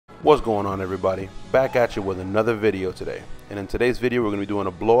What's going on, everybody? Back at you with another video today. And in today's video we're going to be doing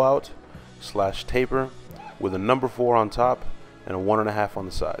a blowout slash taper with a number 4 on top and a 1.5 on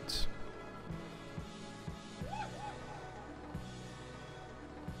the sides.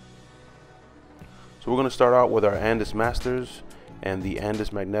 So we're going to start out with our Andis Masters and the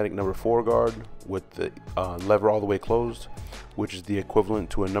Andis Magnetic number 4 guard with the lever all the way closed, which is the equivalent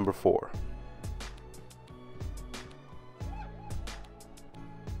to a number 4.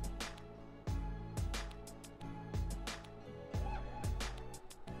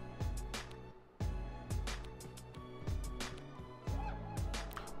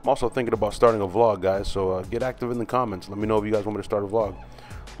 I'm also thinking about starting a vlog, guys, so get active in the comments. Let me know if you guys want me to start a vlog.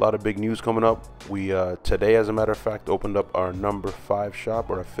 A lot of big news coming up. We today, as a matter of fact, opened up our number 5 shop,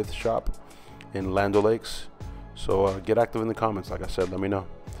 or our 5th shop in Land O'Lakes. So get active in the comments. Like I said, let me know.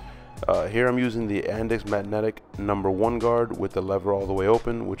 Here I'm using the Andis Magnetic number 1 guard with the lever all the way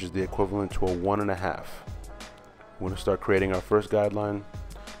open, which is the equivalent to a 1.5. We're going to start creating our first guideline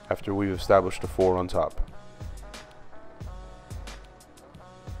after we've established a 4 on top.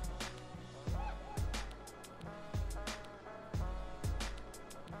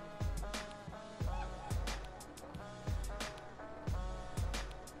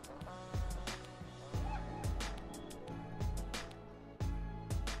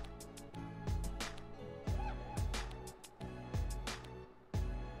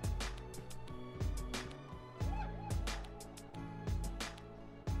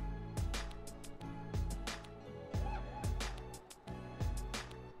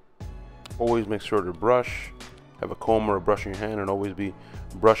 Always make sure to brush, have a comb or a brush in your hand, and always be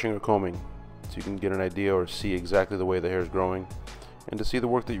brushing or combing so you can get an idea or see exactly the way the hair is growing and to see the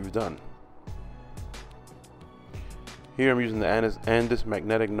work that you've done. Here I'm using the Andis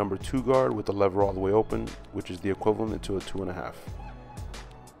Magnetic number 2 guard with the lever all the way open, which is the equivalent to a 2.5.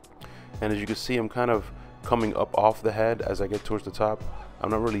 And as you can see, I'm kind of coming up off the head as I get towards the top.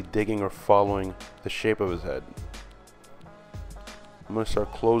 I'm not really digging or following the shape of his head. I'm going to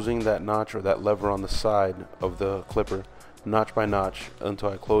start closing that notch or that lever on the side of the clipper notch by notch until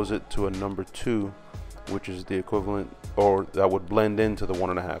I close it to a number 2, which is the equivalent, or that would blend into the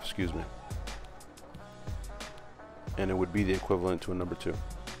 1.5, excuse me, and it would be the equivalent to a number 2.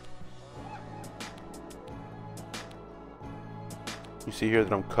 You see here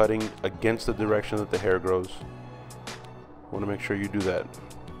that I'm cutting against the direction that the hair grows. I want to make sure you do that.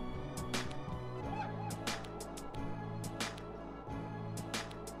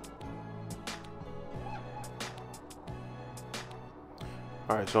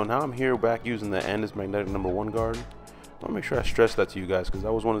 Alright, so now I'm here back using the Andis Magnetic number 1 guard. I want to make sure I stress that to you guys, because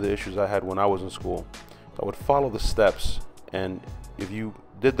that was one of the issues I had when I was in school. I would follow the steps, and if you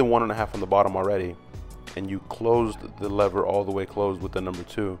did the 1.5 on the bottom already and you closed the lever all the way closed with the number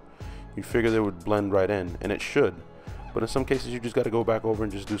 2, you figure they would blend right in, and it should. But in some cases you just got to go back over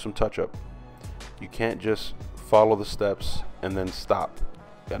and just do some touch-up. You can't just follow the steps and then stop.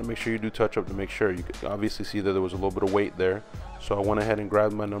 Got to make sure you do touch-up to make sure. You can obviously see that there was a little bit of weight there, so I went ahead and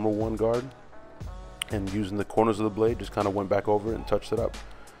grabbed my number 1 guard and using the corners of the blade just kind of went back over it and touched it up.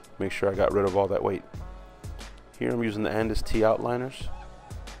 Make sure I got rid of all that weight. Here I'm using the Andis T outliners,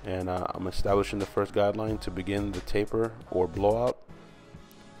 and I'm establishing the first guideline to begin the taper or blowout.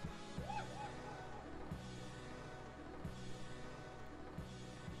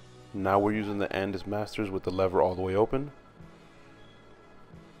 Now we're using the Andis Masters with the lever all the way open.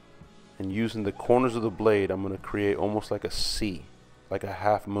 And using the corners of the blade, I'm going to create almost like a C, like a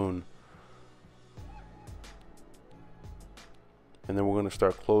half moon. And then we're going to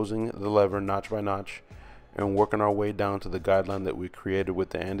start closing the lever notch by notch and working our way down to the guideline that we created with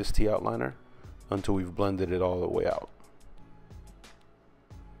the Andis T outliner until we've blended it all the way out.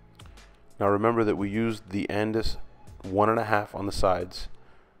 Now remember that we used the Andis 1.5 on the sides,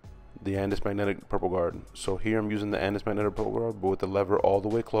 the Andis Magnetic purple guard. So here I'm using the Andis Magnetic purple guard, but with the lever all the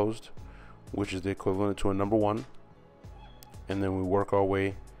way closed, which is the equivalent to a number 1, and then we work our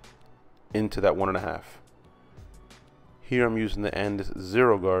way into that 1.5. Here I'm using the Andis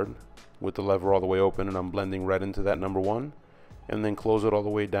 0 guard with the lever all the way open, and I'm blending right into that number 1, and then close it all the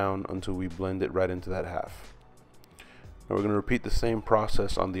way down until we blend it right into that half. Now we're going to repeat the same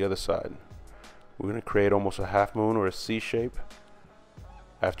process on the other side. We're going to create almost a half moon or a C shape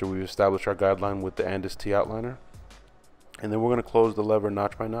after we've established our guideline with the Andis T outliner, and then we're going to close the lever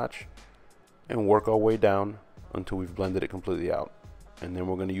notch by notch and work our way down until we've blended it completely out. And then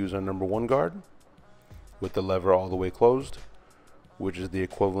we're going to use our number 1 guard with the lever all the way closed, which is the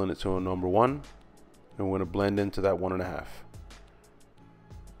equivalent to a number 1, and we're going to blend into that 1.5.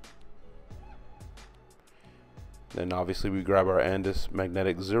 Then obviously we grab our andis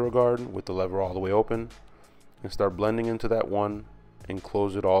magnetic zero guard with the lever all the way open and start blending into that one and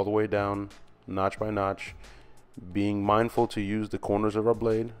close it all the way down, notch by notch, being mindful to use the corners of our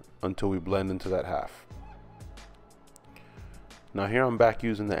blade until we blend into that half. Now here I'm back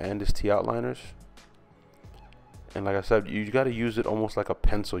using the andis T outliners, and like I said, you got to use it almost like a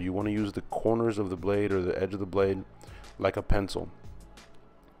pencil. You want to use the corners of the blade or the edge of the blade like a pencil,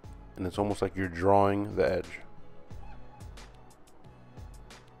 and it's almost like you're drawing the edge.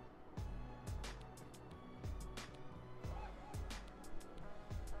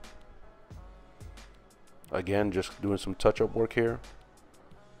 Again, just doing some touch-up work here.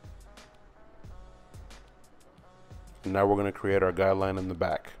 And now we're going to create our guideline in the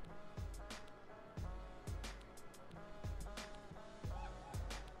back.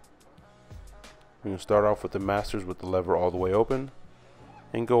 We're going to start off with the masters with the lever all the way open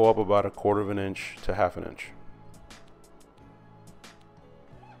and go up about 1/4 of an inch to 1/2 an inch.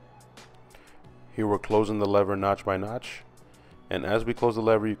 Here we're closing the lever notch by notch, and as we close the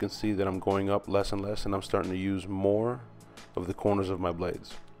lever you can see that I'm going up less and less, and I'm starting to use more of the corners of my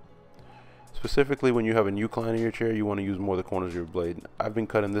blades. Specifically when you have a U-cline in your chair, you want to use more of the corners of your blade. I've been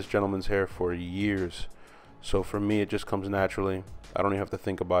cutting this gentleman's hair for years, so for me it just comes naturally. I don't even have to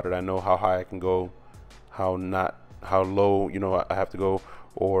think about it. I know how high I can go, how low, you know, I have to go,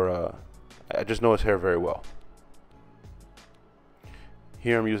 or I just know his hair very well.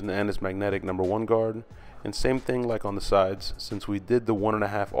 Here I'm using the andis magnetic number 1 guard, and same thing like on the sides. Since we did the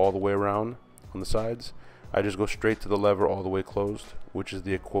 1.5 all the way around on the sides, I just go straight to the lever all the way closed, which is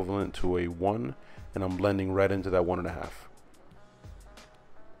the equivalent to a 1, and I'm blending right into that 1.5.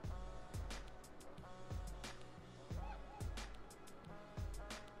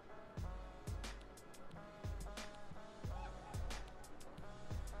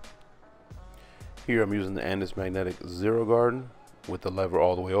 Here I'm using the andis magnetic zero guard with the lever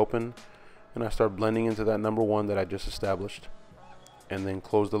all the way open, and I start blending into that number 1 that I just established, and then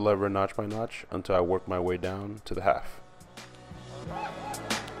close the lever notch by notch until I work my way down to the 1/2.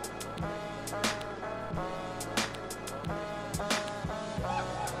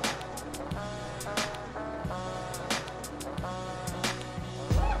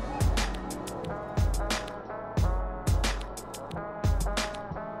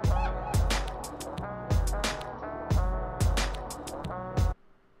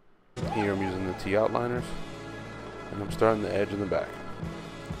 Here I'm using the T outliners, and I'm starting the edge in the back.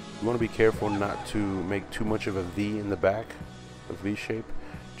 You want to be careful not to make too much of a V in the back, a V shape.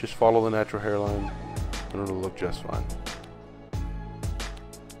 Just follow the natural hairline and it'll look just fine.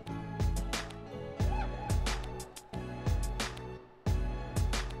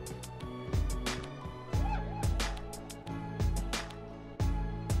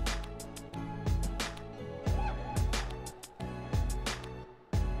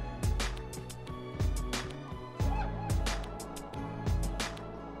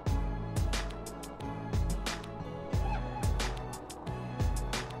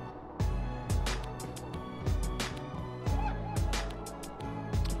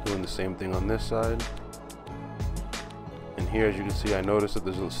 Doing the same thing on this side, and here as you can see I noticed that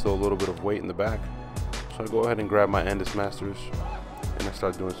there's still a little bit of weight in the back, so I go ahead and grab my andis masters and I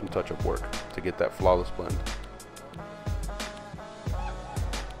start doing some touch-up work to get that flawless blend.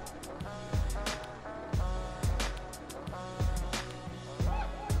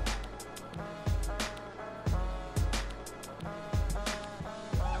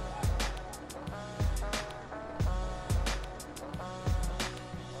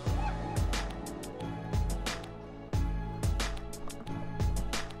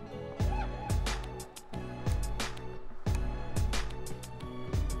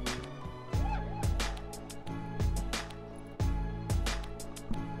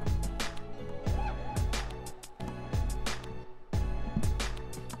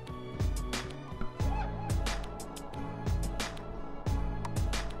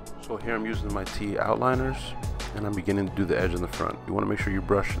 So here I'm using my T outliners, and I'm beginning to do the edge in the front. You want to make sure you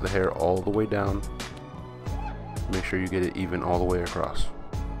brush the hair all the way down. Make sure you get it even all the way across.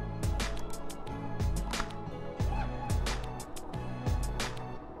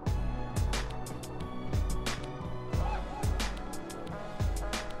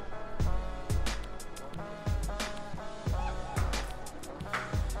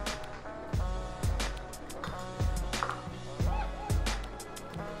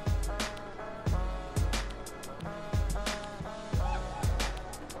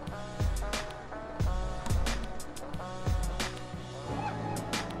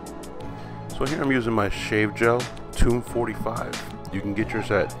 So here I'm using my shave gel, Tomb 45. You can get yours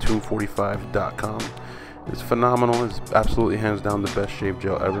at tomb45.com. It's phenomenal. It's absolutely hands down the best shave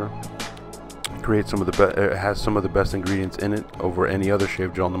gel ever. It creates some of the it has some of the best ingredients in it over any other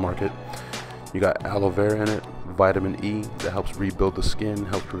shave gel on the market. You got aloe vera in it, vitamin E that helps rebuild the skin,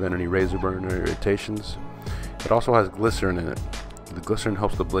 helps prevent any razor burn or irritations. It also has glycerin in it. The glycerin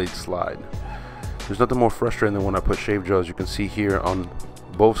helps the blade slide. There's nothing more frustrating than when I put shave gel, as you can see here, on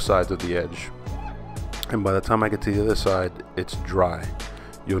both sides of the edge, and by the time I get to the other side, it's dry.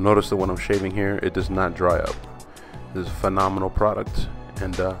 You'll notice that when I'm shaving here, it does not dry up. This is a phenomenal product,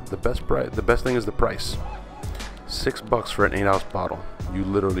 and the best thing is the price. $6 for an 8-ounce bottle. You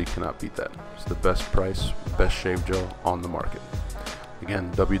literally cannot beat that. It's the best price, best shave gel on the market.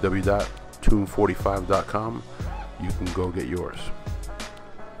 Again, www.tune45.com. You can go get yours.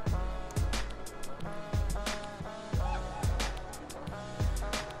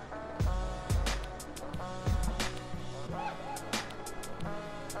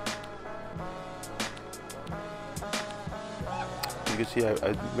 You can see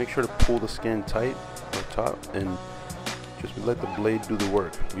I make sure to pull the skin tight or top and just let the blade do the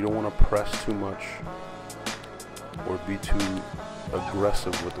work. You don't want to press too much or be too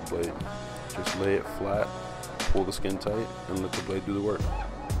aggressive with the blade. Just lay it flat, pull the skin tight, and let the blade do the work.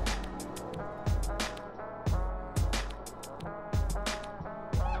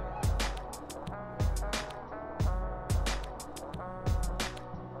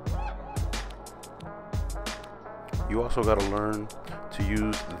 You also got to learn to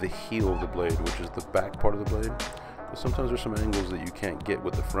use the heel of the blade, which is the back part of the blade. But sometimes there's some angles that you can't get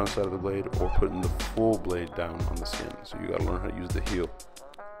with the front side of the blade or putting the full blade down on the skin. So you got to learn how to use the heel.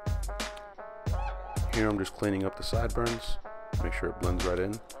 Here I'm just cleaning up the sideburns, make sure it blends right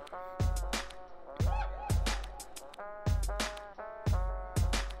in.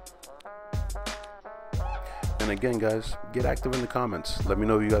 And again, guys, get active in the comments. Let me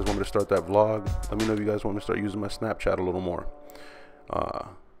know if you guys want me to start that vlog. Let me know if you guys want me to start using my Snapchat a little more.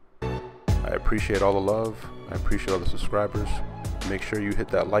 I appreciate all the love. I appreciate all the subscribers. Make sure you hit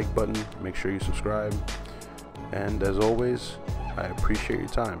that like button. Make sure you subscribe. And as always, I appreciate your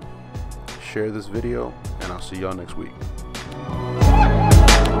time. Share this video, and I'll see y'all next week.